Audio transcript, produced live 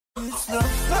It's the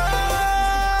final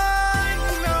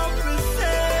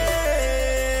percent.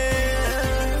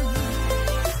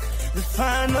 The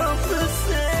final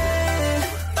percent.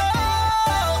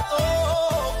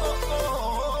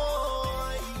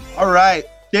 All right.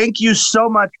 Thank you so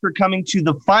much for coming to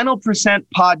the Final Percent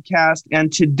podcast.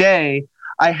 And today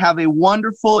I have a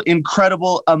wonderful,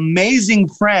 incredible, amazing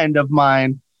friend of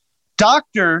mine,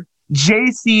 Dr.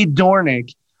 J.C.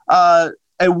 Doornick,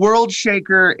 a world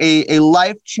shaker, a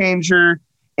life changer,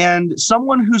 and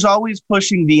someone who's always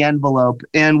pushing the envelope.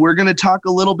 And we're going to talk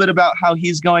a little bit about how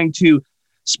he's going to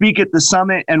speak at the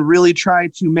summit and really try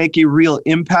to make a real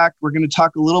impact. We're going to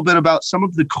talk a little bit about some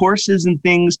of the courses and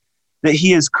things that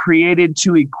he has created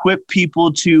to equip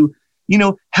people to,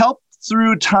 help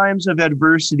through times of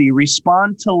adversity,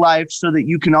 respond to life so that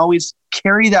you can always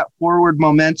carry that forward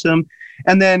momentum.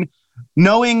 And then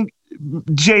knowing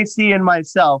JC and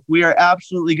myself, we are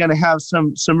absolutely going to have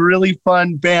some really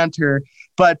fun banter.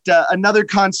 But another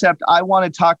concept I want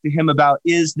to talk to him about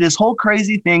is this whole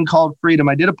crazy thing called freedom.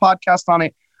 I did a podcast on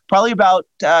it probably about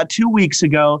 2 weeks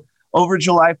ago over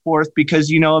July 4th, because,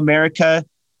 America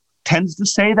tends to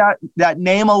say that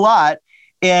name a lot.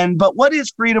 But what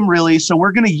is freedom really? So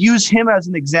we're going to use him as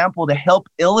an example to help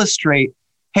illustrate,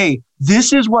 hey,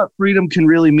 this is what freedom can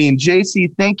really mean.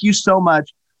 JC, thank you so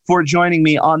much for joining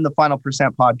me on the Final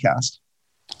Percent podcast.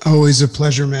 Always a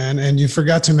pleasure, man. And you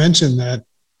forgot to mention that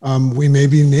we may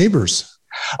be neighbors.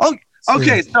 Oh,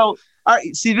 okay. So, all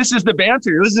right. See, this is the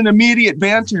banter. It was an immediate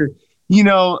banter.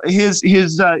 His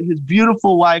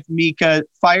beautiful wife, Mika,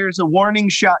 fires a warning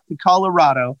shot to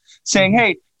Colorado saying,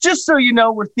 hey, just so you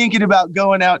know, we're thinking about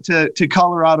going out to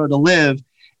Colorado to live.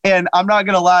 And I'm not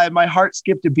going to lie, my heart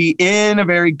skipped a beat in a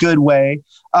very good way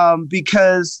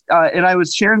because, and I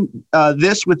was sharing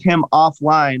this with him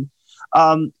offline,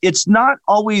 it's not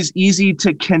always easy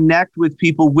to connect with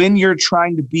people when you're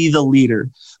trying to be the leader,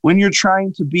 when you're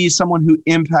trying to be someone who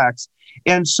impacts.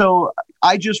 And so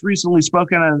I just recently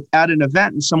spoken at an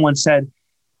event and someone said,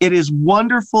 it is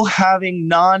wonderful having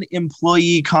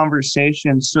non-employee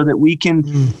conversations so that we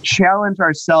can challenge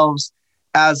ourselves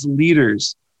as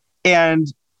leaders.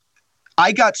 And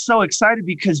I got so excited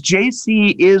because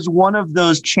JC is one of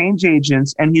those change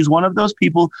agents, and he's one of those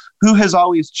people who has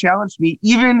always challenged me.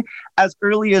 Even as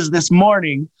early as this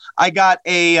morning, I got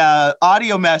a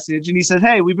audio message and he said,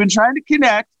 hey, we've been trying to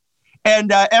connect.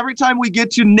 And every time we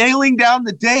get to nailing down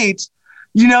the date,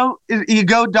 you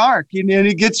go dark and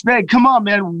it gets vague. Come on,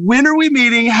 man. When are we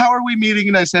meeting? How are we meeting?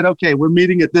 And I said, okay, we're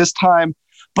meeting at this time.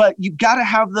 But you got to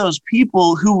have those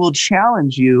people who will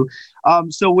challenge you.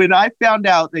 So when I found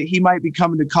out that he might be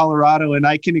coming to Colorado and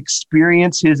I can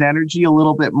experience his energy a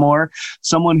little bit more,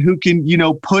 someone who can,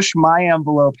 push my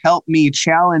envelope, help me,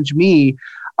 challenge me,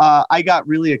 I got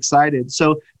really excited.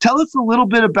 So tell us a little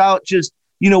bit about just,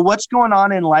 what's going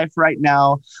on in life right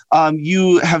now.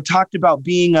 You have talked about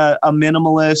being a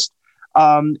minimalist.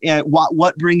 And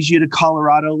what brings you to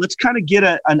Colorado? Let's kind of get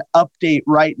an update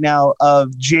right now of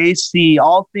JC,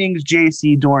 all things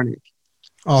JC Doornick.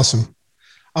 Awesome.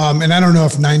 And I don't know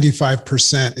if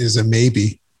 95% is a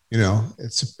maybe,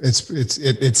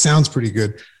 it sounds pretty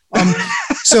good.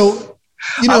 So,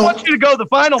 I want you to go the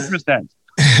final percent.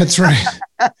 That's right.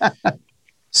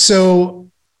 So,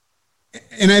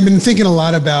 and I've been thinking a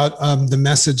lot about the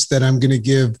message that I'm going to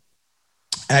give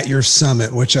at your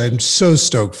summit, which I'm so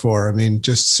stoked for. I mean,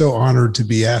 just so honored to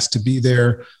be asked to be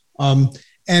there.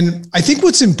 And I think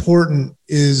what's important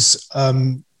is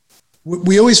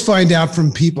we always find out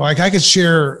from people, like I could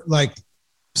share like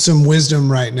some wisdom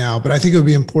right now, but I think it would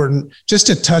be important just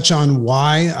to touch on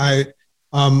why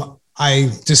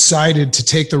I decided to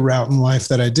take the route in life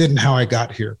that I did and how I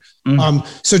got here.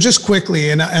 So just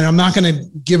quickly, and I'm not going to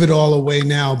give it all away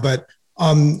now, but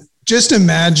just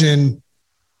imagine,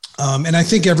 and I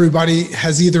think everybody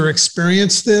has either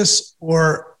experienced this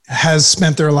or has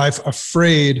spent their life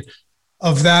afraid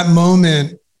of that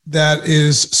moment that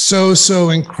is so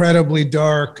incredibly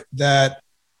dark that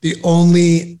the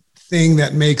only thing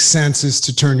that makes sense is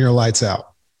to turn your lights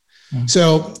out.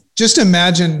 So just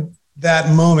imagine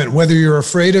that moment, whether you're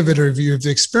afraid of it or if you've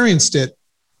experienced it.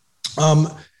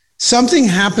 Something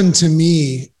happened to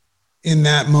me in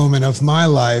that moment of my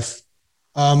life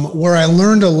where I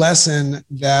learned a lesson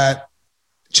that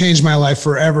changed my life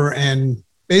forever and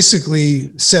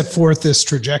basically set forth this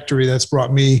trajectory that's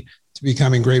brought me to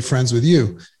becoming great friends with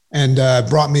you and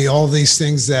brought me all these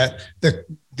things that the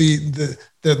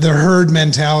herd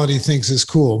mentality thinks is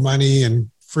cool: money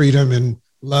and freedom and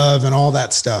love and all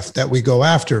that stuff that we go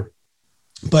after.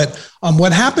 But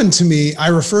what happened to me, I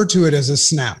refer to it as a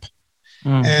snap.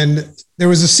 And there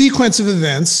was a sequence of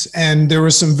events, and there were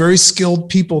some very skilled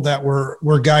people that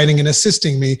were guiding and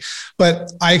assisting me.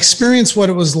 But I experienced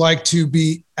what it was like to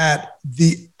be at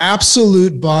the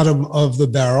absolute bottom of the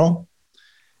barrel,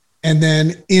 and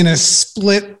then in a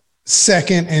split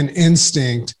second and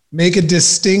instinct, make a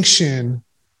distinction,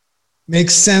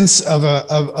 make sense of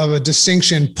a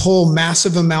distinction, pull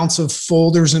massive amounts of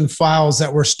folders and files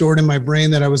that were stored in my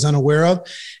brain that I was unaware of,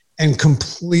 and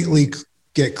completely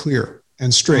get clear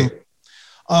and straight.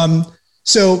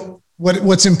 So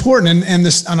what's important, and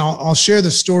I'll share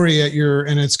the story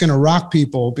and it's going to rock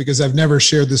people because I've never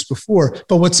shared this before.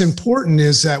 But what's important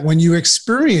is that when you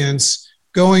experience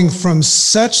going from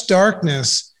such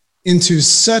darkness into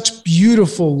such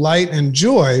beautiful light and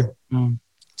joy,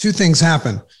 two things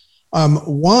happen.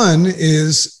 One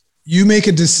is you make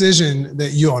a decision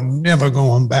that you're never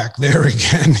going back there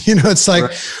again. It's like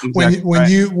right.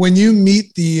 Exactly. when you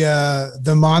meet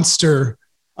the monster,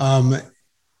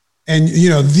 and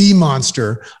the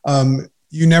monster,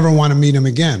 you never want to meet him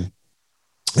again.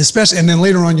 Especially, and then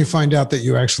later on you find out that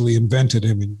you actually invented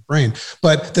him in your brain.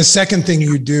 But the second thing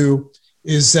you do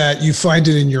is that you find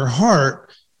it in your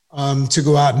heart to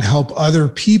go out and help other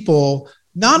people,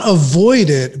 not avoid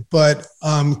it, but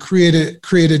create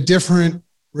a different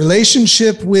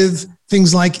relationship with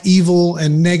things like evil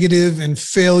and negative and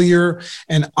failure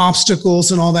and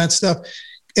obstacles and all that stuff.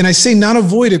 And I say not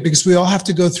avoid it because we all have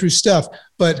to go through stuff,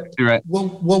 but right.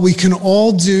 what we can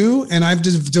all do, and I've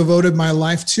devoted my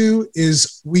life to,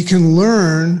 is we can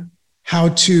learn how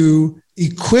to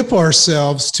equip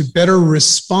ourselves to better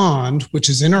respond, which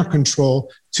is in our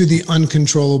control, to the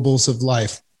uncontrollables of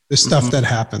life, the stuff that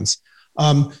happens.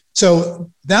 So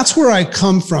that's where I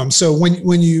come from. So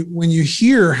when you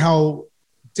hear how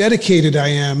dedicated I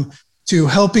am to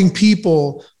helping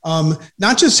people,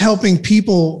 not just helping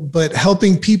people, but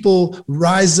helping people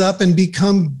rise up and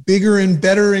become bigger and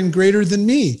better and greater than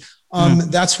me.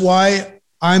 That's why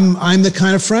I'm the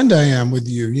kind of friend I am with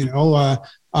you.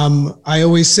 I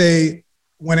always say,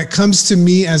 when it comes to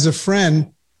me as a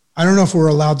friend, I don't know if we're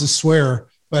allowed to swear,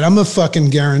 but I'm a fucking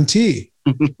guarantee.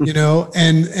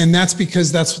 And that's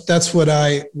because that's what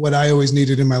I always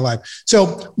needed in my life.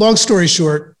 So long story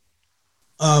short,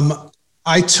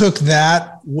 I took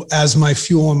that as my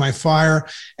fuel and my fire,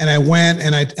 and I went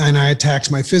and I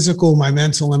attacked my physical, my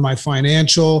mental, and my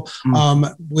financial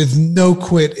with no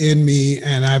quit in me.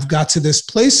 And I've got to this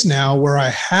place now where I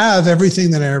have everything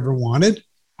that I ever wanted.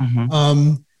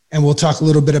 And we'll talk a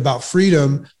little bit about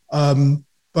freedom.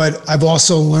 But I've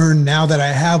also learned now that I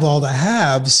have all the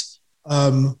haves,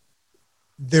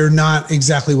 they're not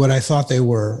exactly what I thought they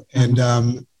were.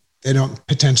 And they don't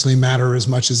potentially matter as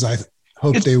much as I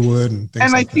hoped they would.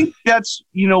 And I think that's,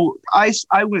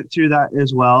 I went through that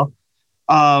as well.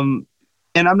 And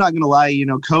I'm not going to lie,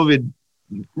 COVID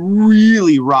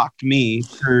really rocked me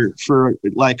for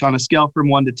like on a scale from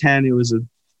 1 to 10, it was a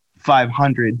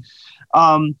 500.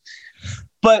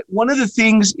 But one of the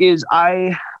things is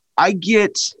I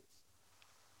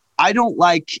don't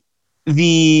like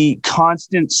the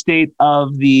constant state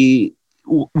of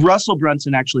Russell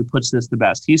Brunson actually puts this the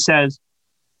best. He says,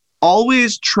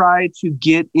 always try to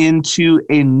get into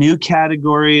a new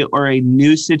category or a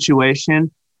new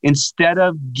situation instead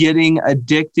of getting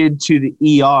addicted to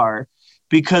the ER.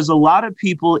 Because a lot of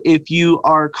people, if you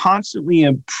are constantly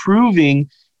improving,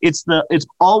 it's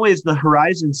always the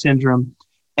horizon syndrome.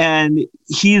 And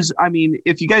if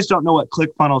you guys don't know what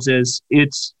ClickFunnels is,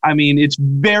 it's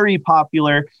very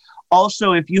popular.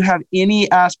 Also, if you have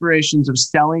any aspirations of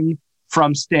selling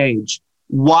from stage,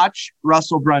 watch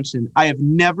Russell Brunson. I have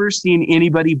never seen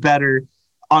anybody better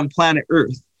on planet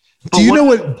Earth. But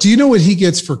do you know what he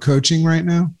gets for coaching right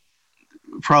now?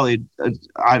 Probably,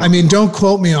 don't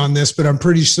quote me on this, but I'm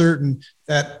pretty certain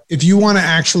that if you want to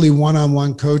actually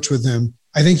one-on-one coach with him,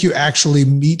 I think you actually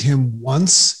meet him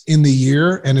once in the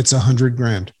year and it's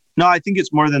 $100,000. No, I think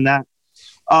it's more than that.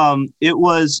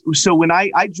 So when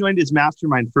I joined his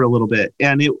mastermind for a little bit,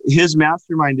 and his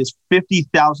mastermind is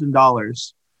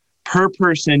 $50,000 per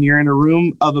person. You're in a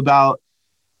room of about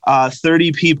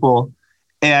 30 people,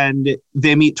 and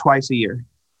they meet twice a year,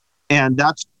 and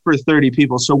that's for 30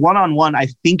 people. So one-on-one, I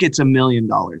think it's $1 million.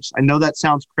 I know that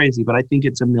sounds crazy, but I think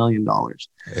it's $1 million.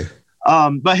 Hey.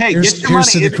 But hey, here's get your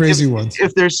money. To the crazy ones.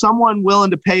 If there's someone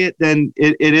willing to pay it, then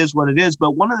it is what it is.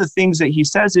 But one of the things that he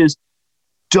says is,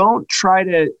 don't try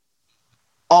to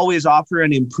always offer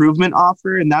an improvement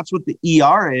offer. And that's what the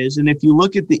ER is. And if you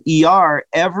look at the ER,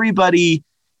 everybody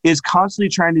is constantly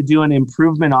trying to do an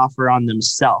improvement offer on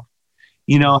themselves.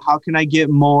 How can I get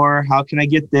more? How can I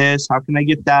get this? How can I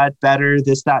get that better?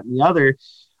 This, that, and the other.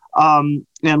 And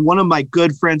one of my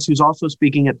good friends who's also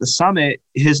speaking at the summit,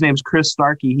 his name's Chris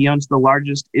Starkey. He owns the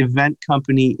largest event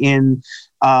company in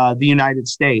the United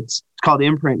States. It's called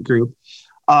Imprint Group.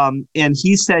 And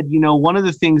he said, one of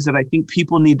the things that I think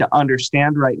people need to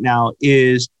understand right now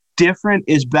is different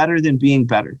is better than being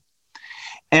better.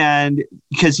 And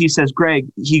because he says, Greg,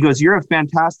 he goes, you're a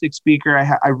fantastic speaker.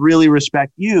 I really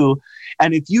respect you.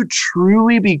 And if you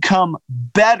truly become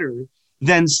better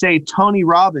than, say, Tony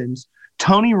Robbins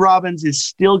is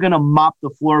still going to mop the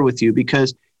floor with you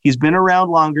because he's been around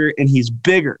longer and he's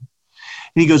bigger.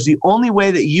 And he goes, the only way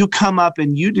that you come up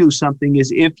and you do something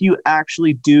is if you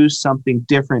actually do something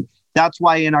different. That's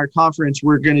why in our conference,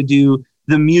 we're going to do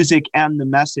the music and the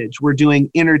message. We're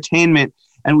doing entertainment,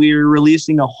 and we are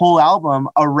releasing a whole album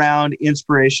around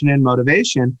inspiration and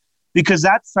motivation, because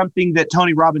that's something that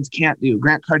Tony Robbins can't do.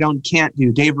 Grant Cardone can't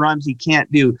do. Dave Ramsey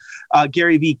can't do.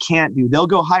 Gary Vee can't do. They'll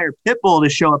go hire Pitbull to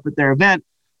show up at their event,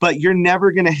 but you're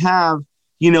never going to have,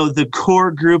 the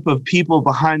core group of people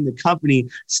behind the company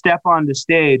step on the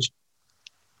stage,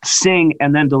 sing,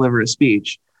 and then deliver a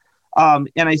speech. And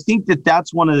I think that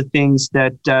that's one of the things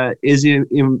that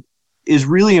is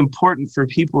really important for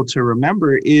people to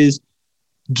remember is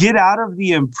get out of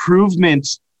the improvement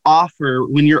offer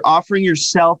when you're offering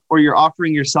yourself or you're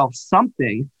offering yourself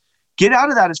something. Get out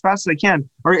of that as fast as I can,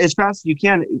 or as fast as you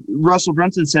can. Russell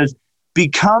Brunson says,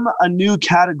 become a new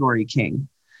category king.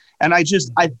 And I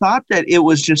thought that it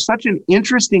was just such an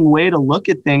interesting way to look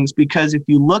at things, because if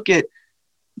you look at,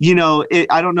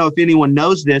 I don't know if anyone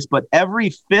knows this, but every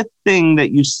fifth thing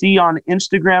that you see on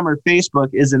Instagram or Facebook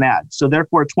is an ad. So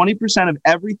therefore, 20% of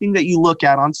everything that you look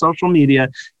at on social media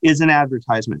is an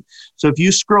advertisement. So if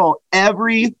you scroll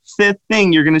every fifth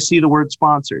thing, you're going to see the word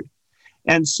sponsored.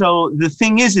 And so the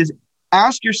thing is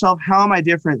ask yourself, how am I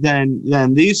different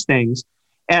than these things?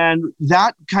 And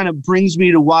that kind of brings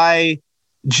me to why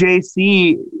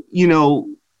JC,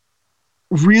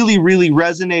 really, really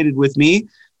resonated with me,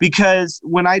 because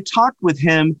when I talked with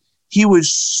him, he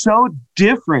was so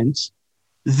different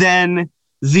than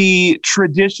the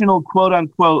traditional quote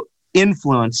unquote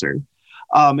influencer.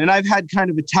 And I've had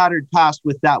kind of a tattered past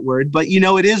with that word, but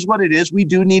it is what it is. We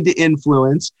do need to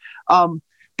influence.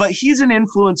 But he's an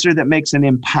influencer that makes an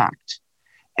impact.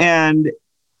 And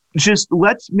just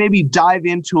let's maybe dive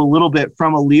into a little bit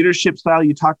from a leadership style.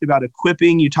 You talked about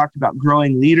equipping, you talked about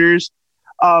growing leaders.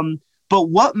 But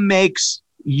what makes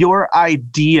your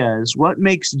ideas, what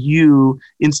makes you,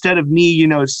 instead of me,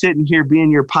 sitting here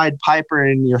being your Pied Piper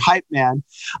and your hype man,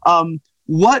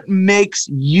 what makes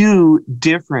you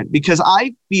different? Because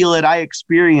I feel it, I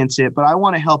experience it, but I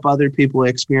want to help other people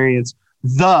experience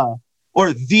the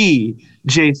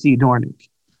JC Doornick.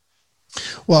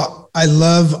 Well, I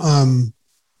love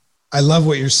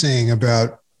what you're saying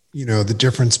about, the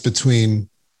difference between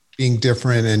being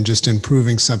different and just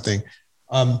improving something.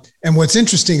 And what's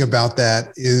interesting about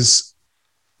that is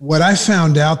what I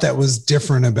found out that was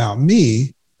different about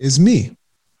me is me,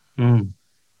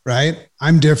 right?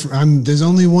 I'm different. There's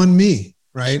only one me,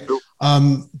 right?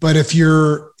 But if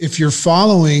you're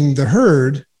following the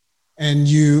herd and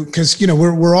because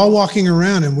we're all walking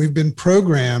around and we've been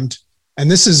programmed,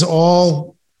 and this is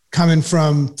all coming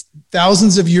from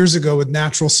thousands of years ago with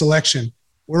natural selection.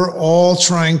 We're all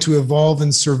trying to evolve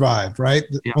and survive, right?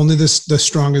 Yeah. Only the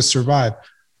strongest survive.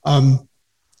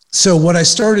 So what I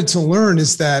started to learn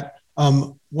is that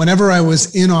whenever I was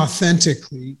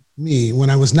inauthentically me, when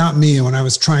I was not me, and when I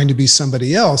was trying to be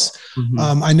somebody else,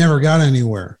 I never got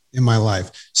anywhere in my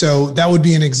life. So that would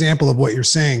be an example of what you're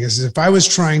saying, is if I was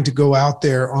trying to go out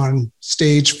there on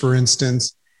stage, for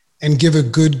instance, and give a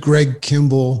good Greg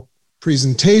Kimball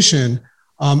presentation,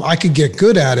 I could get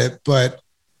good at it, but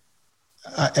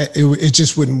it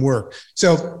just wouldn't work.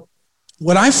 So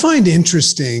what I find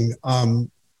interesting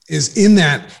is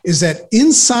that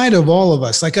inside of all of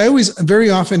us, like I always,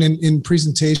 very often in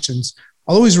presentations,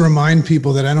 I'll always remind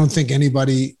people that I don't think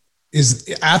anybody is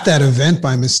at that event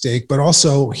by mistake, but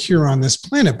also here on this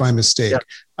planet by mistake. Yeah.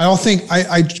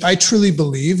 I truly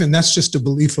believe, and that's just a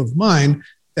belief of mine,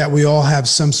 that we all have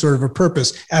some sort of a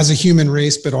purpose as a human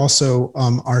race, but also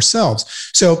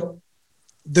ourselves. So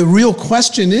the real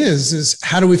question is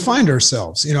how do we find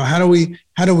ourselves? How do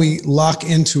we lock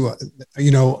into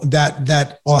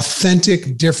that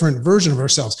authentic, different version of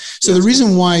ourselves? So the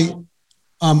reason why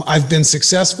I've been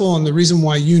successful, and the reason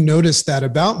why you noticed that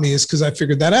about me, is because I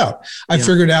figured that out. I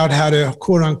figured out how to,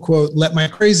 quote unquote, let my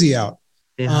crazy out.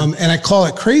 Yeah. And I call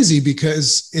it crazy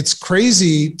because it's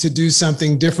crazy to do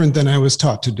something different than I was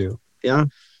taught to do. Yeah.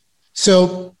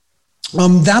 So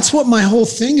that's what my whole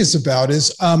thing is about.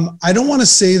 Is I don't want to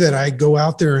say that I go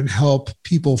out there and help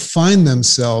people find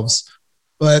themselves,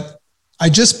 but I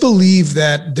just believe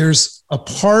that there's a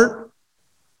part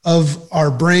of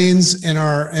our brains and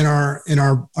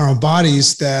our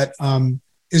bodies that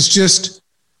is just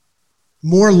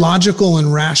more logical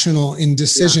and rational in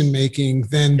decision making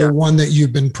than the one that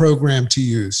you've been programmed to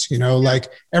use. You know, like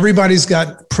everybody's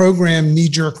got programmed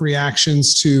knee-jerk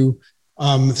reactions to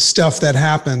stuff that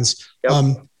happens.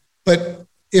 But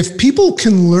if people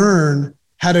can learn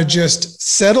how to just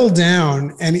settle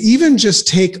down and even just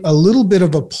take a little bit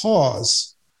of a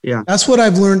pause. Yeah. That's what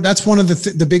I've learned. That's one of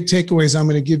the big takeaways I'm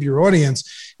going to give your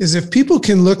audience is if people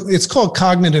can look, it's called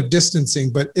cognitive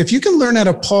distancing, but if you can learn how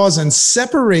to pause and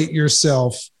separate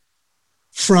yourself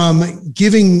from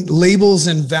giving labels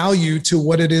and value to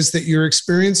what it is that you're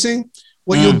experiencing,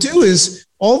 what you'll do is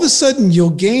all of a sudden you'll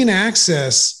gain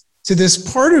access to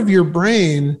this part of your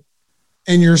brain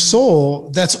and your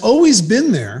soul that's always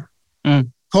been there.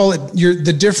 Call it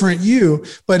the different you.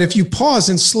 But if you pause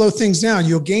and slow things down,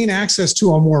 you'll gain access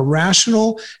to a more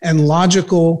rational and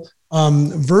logical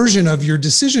version of your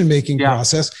decision-making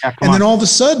process. And then all of a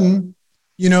sudden,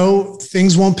 you know,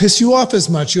 things won't piss you off as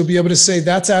much. You'll be able to say,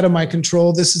 that's out of my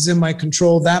control. This is in my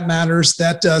control. That matters.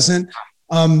 That doesn't.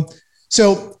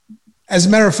 So as a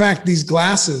matter of fact, these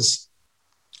glasses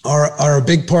are a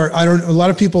big part. A lot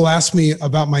of people ask me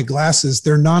about my glasses.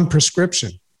 They're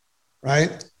non-prescription,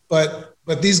 right?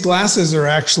 But these glasses are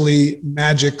actually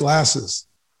magic glasses,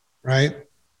 right?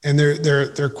 And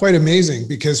they're quite amazing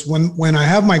because when I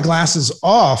have my glasses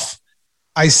off,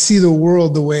 I see the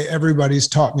world the way everybody's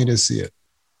taught me to see it.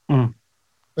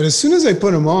 But as soon as I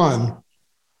put them on,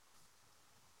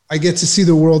 I get to see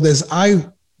the world as I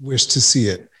wish to see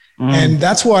it. And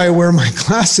that's why I wear my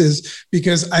glasses,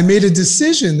 because I made a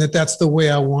decision that that's the way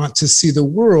I want to see the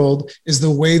world, is the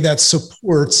way that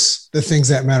supports the things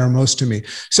that matter most to me.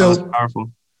 So that's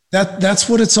powerful. That's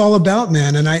what it's all about,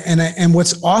 man. And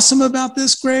what's awesome about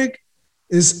this, Greg,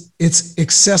 is it's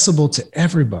accessible to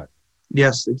everybody.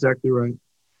 Yes, exactly right.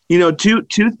 You know,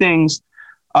 two things.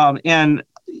 And,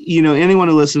 you know, anyone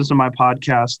who listens to my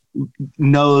podcast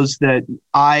knows that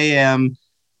I am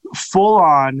full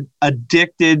on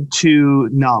addicted to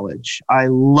knowledge. I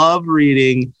love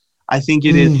reading. I think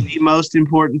it is the most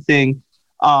important thing.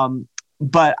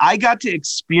 But I got to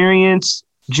experience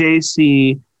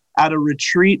JC at a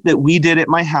retreat that we did at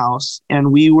my house,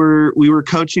 and we were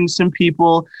coaching some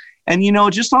people, and, you know,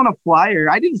 just on a flyer,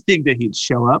 I didn't think that he'd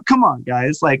show up. Come on,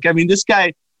 guys. Like, I mean, this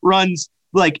guy runs,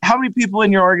 like, how many people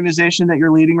in your organization that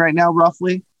you're leading right now,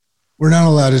 roughly? We're not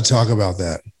allowed to talk about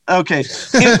that. Okay.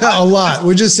 A lot.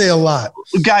 We'll just say a lot.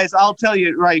 Guys, I'll tell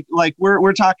you, right, like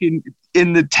we're talking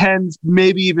in the tens,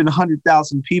 maybe even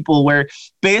 100,000 people, where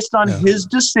based on his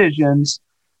decisions,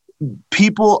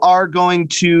 people are going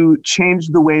to change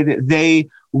the way that they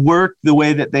work, the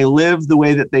way that they live, the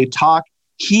way that they talk.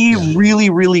 He really,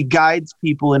 really guides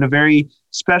people in a very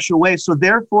special way. So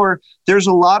therefore, there's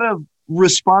a lot of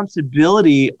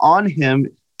responsibility on him.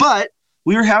 But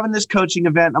we were having this coaching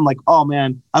event. I'm like, oh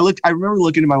man, I remember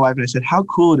looking at my wife and I said, how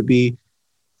cool would it be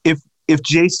if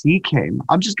JC came?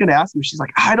 I'm just going to ask him. She's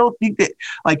like, I don't think that,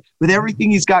 like, with everything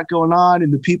he's got going on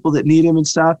and the people that need him and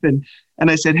stuff. And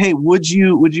I said, hey, would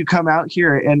you come out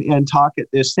here and talk at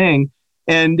this thing?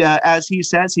 And as he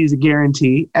says, he's a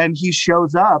guarantee, and he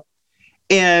shows up.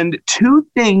 And two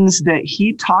things that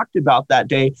he talked about that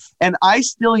day, and I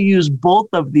still use both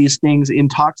of these things in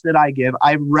talks that I give.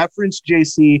 I reference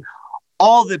JC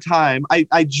all the time.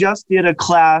 I just did a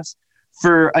class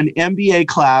for an MBA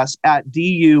class at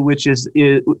DU, which is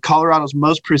Colorado's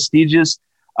most prestigious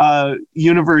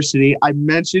university. I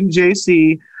mentioned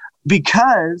JC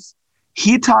because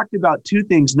he talked about two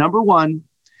things. Number one,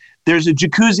 there's a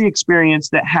jacuzzi experience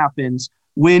that happens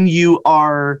when you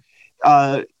are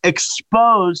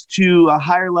exposed to a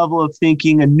higher level of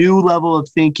thinking, a new level of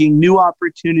thinking, new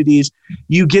opportunities.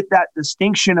 You get that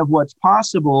distinction of what's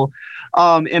possible.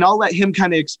 And I'll let him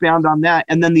kind of expound on that.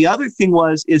 And then the other thing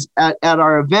is at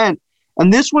our event,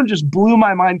 and this one just blew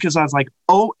my mind because I was like,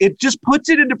 oh, it just puts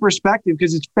it into perspective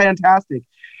because it's fantastic.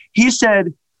 He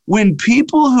said, when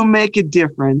people who make a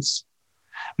difference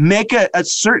make a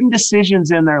certain decisions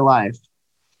in their life,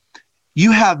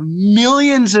 you have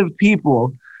millions of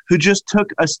people who just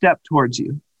took a step towards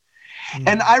you.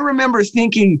 And I remember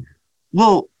thinking,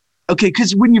 well, okay,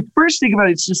 because when you first think about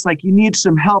it, it's just like you need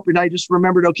some help. And I just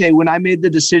remembered, okay, when I made the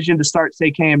decision to start,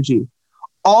 say, KMG,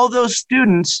 all those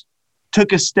students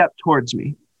took a step towards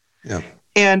me. Yeah.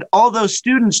 And all those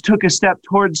students took a step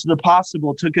towards the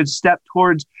possible, took a step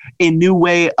towards a new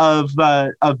way of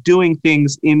doing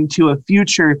things into a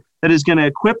future that is going to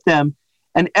equip them.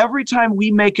 And every time we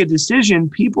make a decision,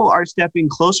 people are stepping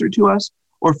closer to us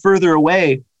or further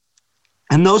away.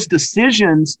 And those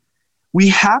decisions we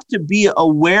have to be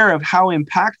aware of how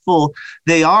impactful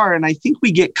they are. And I think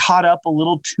we get caught up a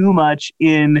little too much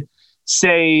in,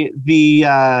 say, they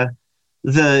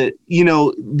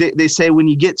say when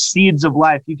you get seeds of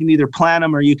life, you can either plant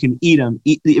them or you can eat them.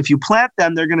 If you plant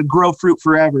them, they're going to grow fruit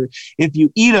forever. If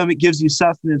you eat them, it gives you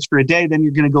sustenance for a day. Then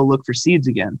you're going to go look for seeds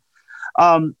again.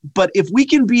 But if we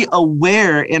can be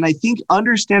aware, and I think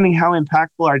understanding how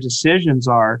impactful our decisions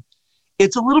are,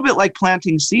 it's a little bit like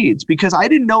planting seeds, because I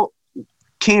didn't know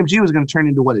KMG was going to turn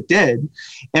into what it did,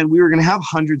 and we were going to have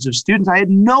hundreds of students. I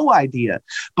had no idea.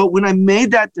 But when I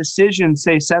made that decision,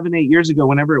 say 7, 8 years ago,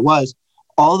 whenever it was,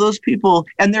 all those people,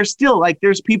 and there's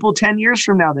people 10 years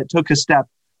from now that took a step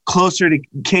closer to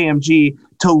KMG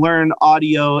to learn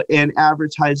audio and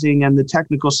advertising and the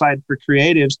technical side for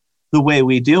creatives the way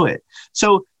we do it.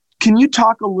 So can you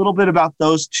talk a little bit about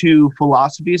those two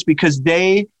philosophies? Because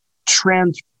they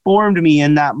transformed me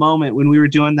in that moment when we were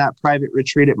doing that private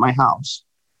retreat at my house.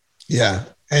 Yeah.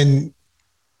 And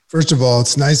first of all,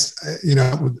 it's nice,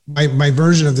 my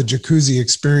version of the jacuzzi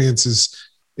experience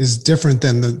is different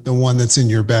than the one that's in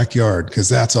your backyard, because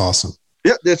that's awesome.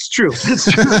 Yeah, that's true.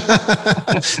 That's true.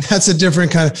 That's a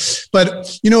different kind of,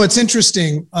 but it's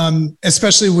interesting,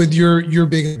 especially with your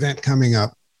big event coming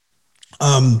up.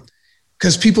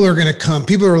 Because people are going to come,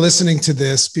 people are listening to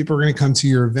this, people are going to come to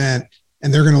your event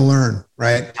and they're going to learn,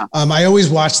 right? I always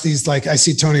watch these, like I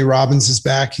see Tony Robbins is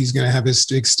back. He's going to have his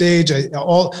big stage, a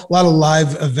lot of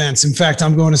live events. In fact,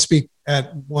 I'm going to speak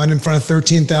at one in front of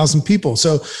 13,000 people.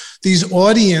 So these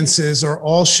audiences are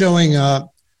all showing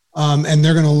up, and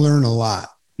they're going to learn a lot.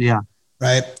 Yeah.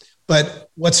 Right. But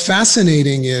what's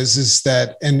fascinating is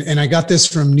that, and I got this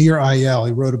from Nir Eyal.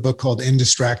 He wrote a book called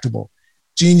Indistractable.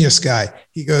 Genius guy.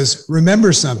 He goes,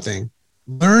 remember something,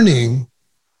 learning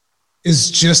is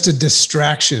just a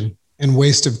distraction and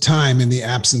waste of time in the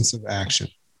absence of action.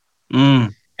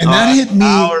 And that hit me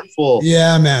powerful.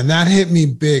 Yeah, man, that hit me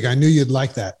big. I knew you'd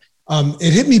like that.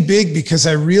 It hit me big because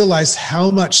I realized how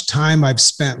much time I've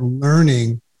spent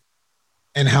learning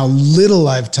and how little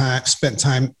I've spent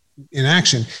time in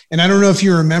action. And I don't know if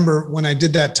you remember when I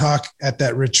did that talk at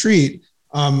that retreat,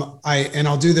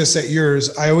 I'll do this at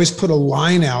yours. I always put a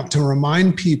line out to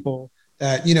remind people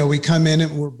that, we come in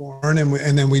and we're born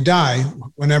and then we die,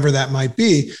 whenever that might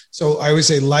be. So I always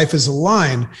say life is a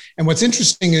line. And what's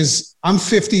interesting is I'm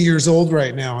 50 years old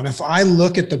right now. And if I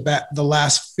look at the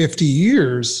last 50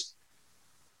 years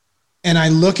and I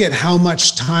look at how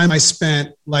much time I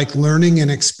spent like learning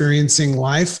and experiencing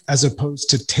life as opposed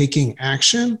to taking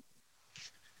action,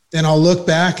 then I'll look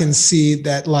back and see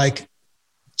that like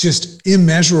just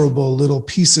immeasurable little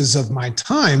pieces of my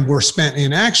time were spent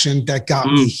in action that got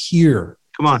me here.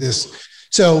 Come on.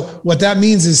 So what that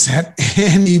means is that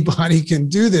anybody can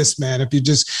do this, man. If you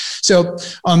just,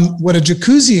 what a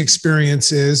jacuzzi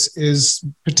experience is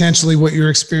potentially what you're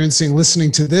experiencing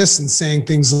listening to this and saying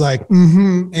things like,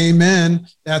 amen,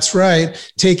 that's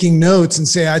right. Taking notes and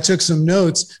say, I took some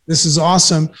notes. This is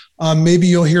awesome. Maybe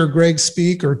you'll hear Greg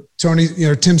speak or Tony,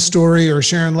 Tim Story or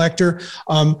Sharon Lecter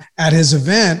at his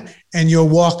event. And you'll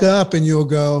walk up and you'll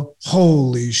go,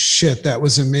 holy shit, that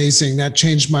was amazing. That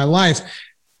changed my life.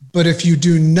 But if you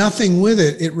do nothing with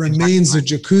it, it remains a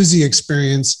jacuzzi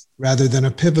experience rather than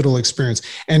a pivotal experience.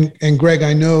 And Greg,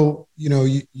 I know,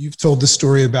 you've told the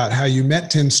story about how you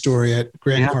met Tim Story at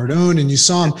Grant Cardone and you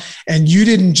saw him and you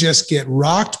didn't just get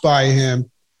rocked by him.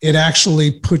 It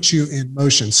actually put you in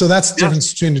motion. So that's the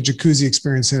difference between a jacuzzi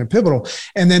experience and a pivotal.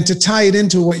 And then to tie it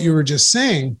into what you were just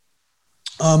saying,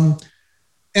 I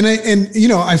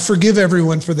forgive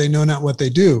everyone for they know not what they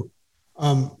do.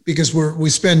 Because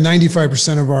we spend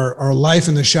 95% of our life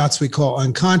in the shots we call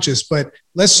unconscious. But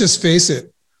let's just face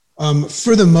it,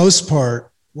 for the most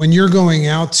part, when you're going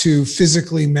out to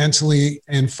physically, mentally,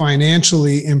 and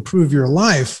financially improve your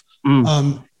life,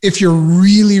 if you're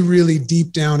really, really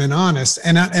deep down and honest,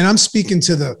 and I'm speaking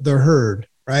to the herd,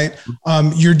 right?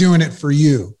 You're doing it for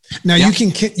you. Now you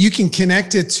can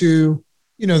connect it to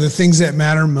the things that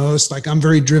matter most. Like I'm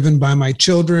very driven by my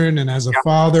children and as a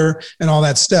father and all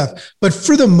that stuff. But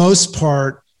for the most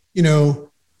part,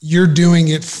 you're doing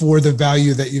it for the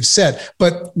value that you've set.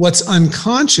 But what's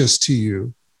unconscious to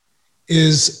you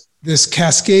is this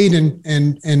cascade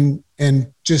and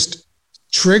just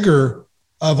trigger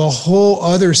of a whole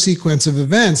other sequence of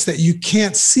events that you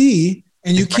can't see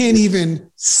and you can't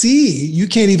even see, you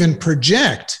can't even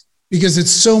project because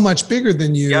it's so much bigger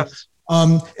than you. Yep.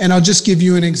 And I'll just give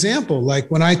you an example. Like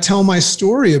when I tell my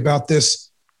story about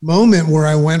this moment where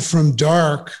I went from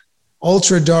dark,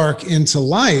 ultra dark into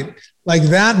light, like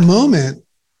that moment,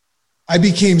 I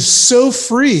became so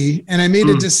free and I made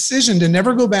a decision to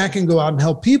never go back and go out and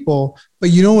help people.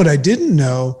 But you know what I didn't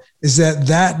know is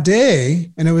that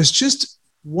day, and it was just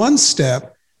one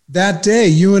step, that day,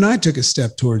 you and I took a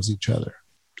step towards each other.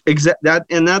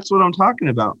 And that's what I'm talking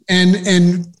about.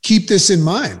 And keep this in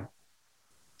mind.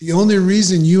 The only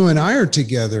reason you and I are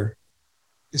together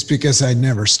is because I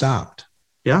never stopped.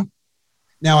 Yeah.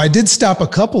 Now, I did stop a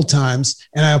couple times,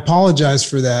 and I apologize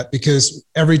for that, because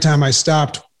every time I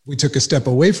stopped, we took a step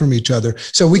away from each other.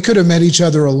 So we could have met each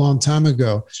other a long time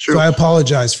ago. So I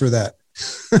apologize for that.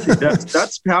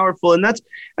 That's powerful. And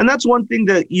that's one thing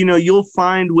that, you'll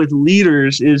find with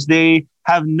leaders is they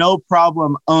have no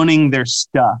problem owning their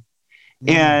stuff.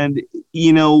 And,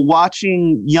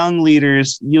 watching young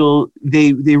leaders,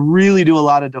 they really do a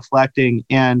lot of deflecting.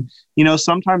 And,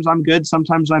 sometimes I'm good,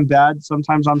 sometimes I'm bad,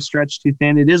 sometimes I'm stretched too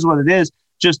thin. It is what it is.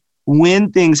 Just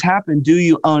when things happen, do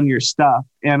you own your stuff?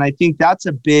 And I think that's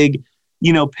a big,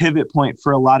 pivot point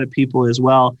for a lot of people as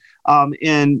well. I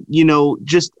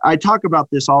talk about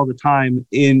this all the time,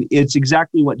 and it's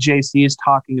exactly what JC is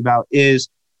talking about is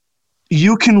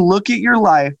you can look at your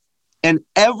life and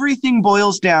everything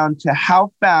boils down to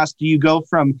how fast do you go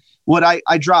from what I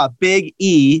draw a big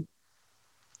E,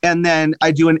 and then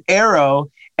I do an arrow,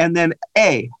 and then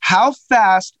A. How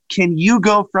fast can you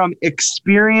go from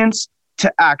experience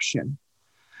to action?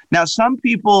 Now, some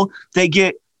people, they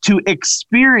get to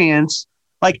experience,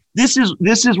 like this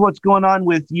is what's going on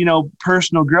with,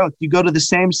 personal growth. You go to the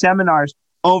same seminars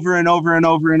over and over and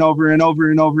over and over and over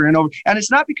and over and over. And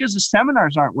it's not because the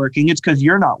seminars aren't working. It's because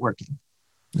you're not working.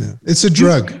 Yeah, it's a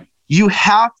drug. You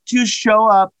have to show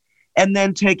up and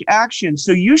then take action.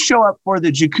 So you show up for the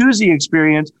jacuzzi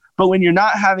experience, but when you're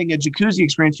not having a jacuzzi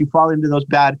experience, you fall into those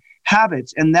bad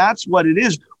habits. And that's what it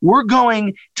is. We're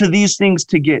going to these things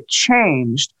to get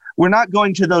changed. We're not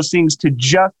going to those things to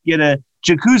just get a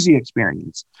jacuzzi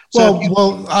experience. So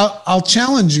I'll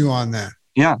challenge you on that.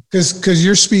 Yeah. Because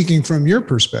you're speaking from your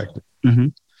perspective. Mm-hmm.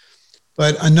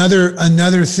 But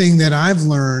another thing that I've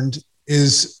learned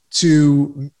is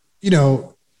to,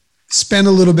 spend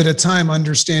a little bit of time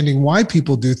understanding why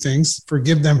people do things,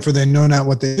 forgive them for they know not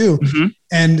what they do. Mm-hmm.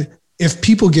 And if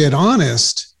people get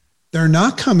honest, they're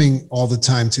not coming all the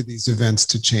time to these events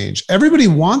to change. Everybody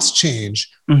wants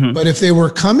change, mm-hmm. but if they were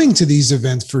coming to these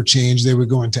events for change, they would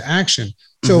go into action.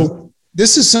 So mm-hmm.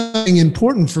 this is something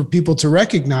important for people to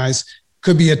recognize.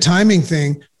 Could be a timing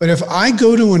thing, but if I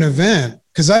go to an event,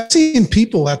 because I've seen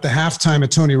people at the halftime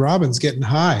at Tony Robbins getting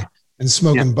high and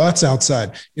smoking butts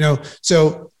outside,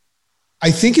 so I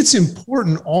think it's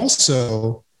important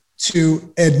also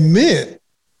to admit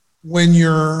when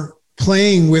you're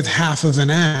playing with half of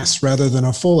an ass rather than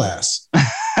a full ass,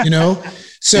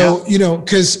 so,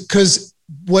 cause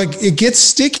what it gets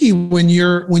sticky when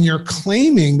you're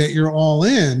claiming that you're all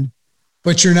in,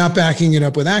 but you're not backing it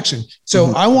up with action. So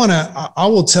mm-hmm. I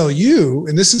will tell you,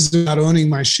 and this is about owning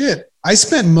my shit. I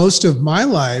spent most of my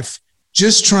life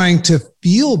just trying to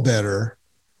feel better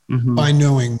mm-hmm. by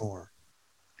knowing more.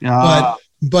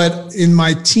 But in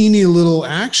my teeny little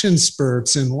action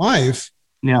spurts in life,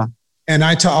 and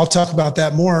I'll talk about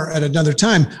that more at another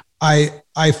time.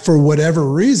 I for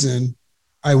whatever reason,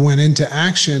 I went into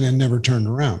action and never turned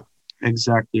around.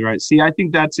 Exactly right. See, I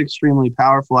think that's extremely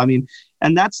powerful. I mean,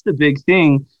 and that's the big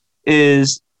thing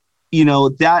is,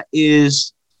 that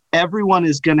is everyone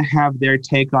is going to have their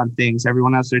take on things.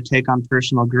 Everyone has their take on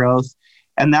personal growth.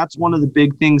 And that's one of the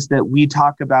big things that we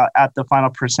talk about at the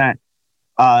Final Percent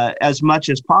as much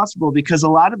as possible, because a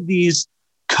lot of these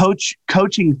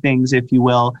coaching things, if you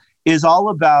will, is all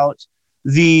about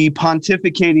the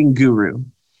pontificating guru.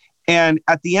 And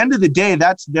at the end of the day,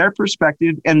 that's their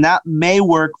perspective, and that may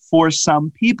work for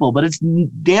some people, but it's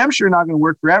damn sure not going to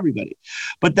work for everybody.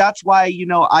 But that's why,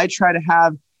 I try to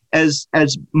have as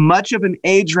much of an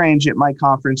age range at my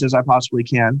conference as I possibly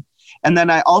can. And then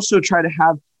I also try to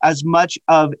have as much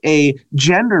of a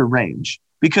gender range,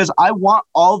 because I want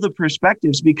all the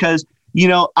perspectives, because,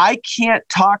 I can't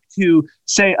talk to,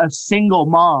 say, a single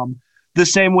mom the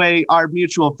same way our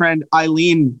mutual friend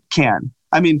Eileen can.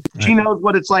 I mean, right. She knows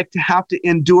what it's like to have to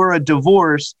endure a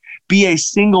divorce, be a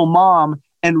single mom,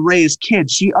 and raise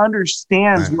kids. She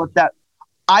understands right. what that.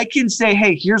 I can say,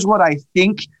 hey, here's what I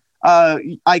think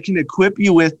I can equip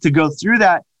you with to go through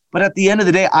that. But at the end of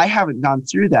the day, I haven't gone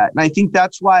through that. And I think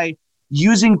that's why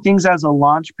using things as a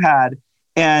launch pad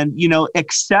and,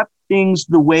 accept things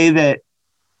the way that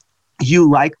you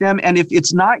like them. And if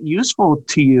it's not useful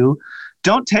to you,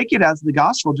 don't take it as the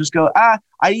gospel. Just go, I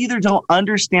either don't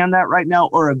understand that right now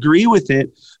or agree with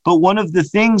it. But one of the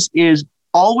things is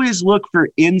always look for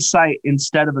insight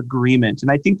instead of agreement. And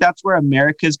I think that's where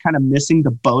America is kind of missing the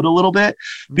boat a little bit,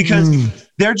 because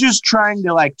they're just trying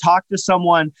to talk to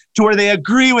someone to where they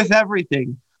agree with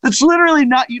everything. That's literally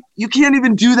not, you can't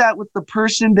even do that with the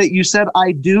person that you said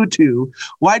I do to.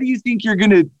 Why do you think you're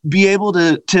going to be able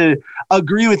to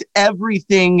agree with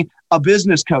everything a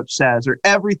business coach says or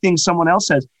everything someone else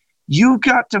says? You've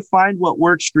got to find what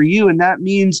works for you. And that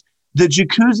means the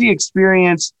Jacuzzi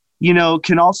experience, you know,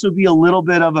 can also be a little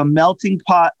bit of a melting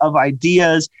pot of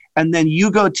ideas. And then you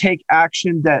go take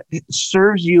action that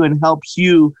serves you and helps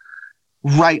you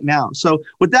right now. So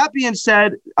with that being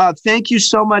said, thank you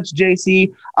so much,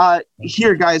 JC.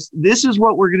 Here, guys, this is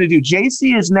what we're going to do.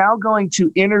 JC is now going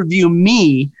to interview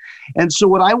me. And so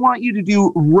what I want you to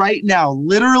do right now,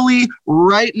 literally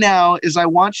right now, is I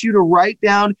want you to write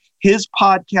down his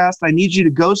podcast. I need you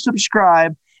to go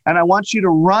subscribe, and I want you to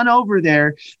run over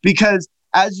there because,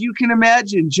 as you can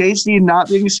imagine, JC not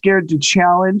being scared to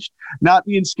challenge, not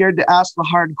being scared to ask the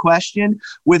hard question,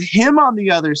 with him on the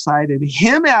other side and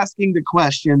him asking the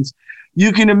questions,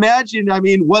 you can imagine, I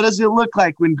mean, what does it look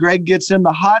like when Greg gets in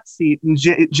the hot seat and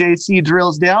JC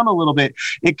drills down a little bit?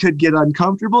 It could get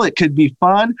uncomfortable. It could be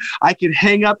fun. I could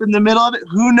hang up in the middle of it.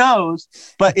 Who knows?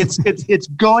 But it's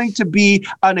going to be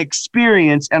an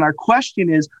experience. And our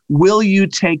question is, will you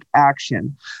take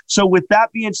action? So with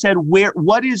that being said,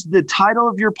 what is the title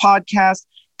of your podcast?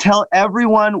 Tell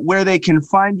everyone where they can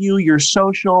find you, your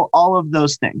social, all of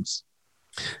those things.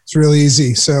 It's really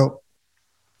easy. So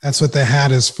that's what the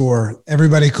hat is for.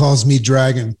 Everybody calls me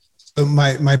Dragon. So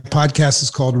my podcast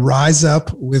is called Rise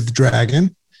Up with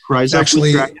Dragon. Rise Up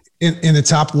with Dragon. In the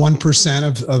top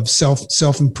 1% of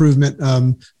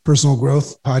self-improvement, personal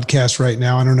growth podcasts right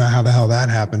now. I don't know how the hell that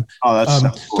happened. Oh, that's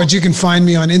cool. But you can find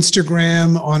me on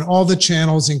Instagram, on all the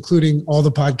channels, including all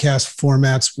the podcast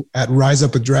formats at Rise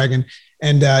Up with Dragon.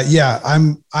 And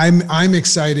I'm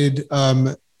excited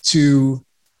to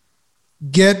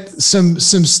get some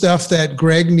stuff that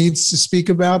Greg needs to speak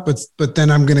about, but then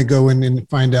I'm going to go in and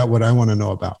find out what I want to know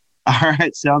about. All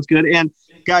right. Sounds good. And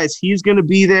guys, he's going to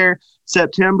be there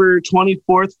September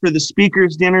 24th for the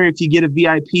speakers dinner. If you get a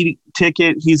VIP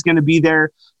ticket, he's going to be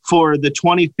there for the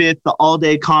 25th, the all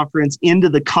day conference, into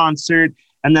the concert,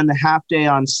 and then the half day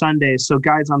on Sunday. So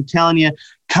guys, I'm telling you,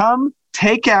 come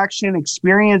take action,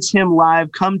 experience him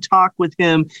live, come talk with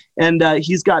him. And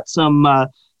he's got some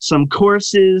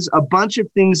courses, a bunch of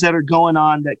things that are going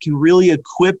on that can really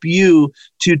equip you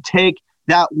to take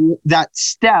that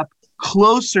step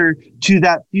closer to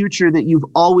that future that you've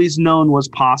always known was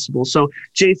possible. So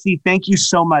JC, thank you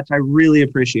so much. I really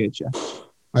appreciate you.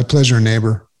 My pleasure,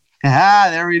 neighbor.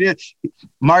 There we did.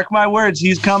 Mark my words.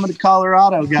 He's coming to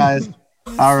Colorado, guys.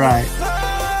 All right.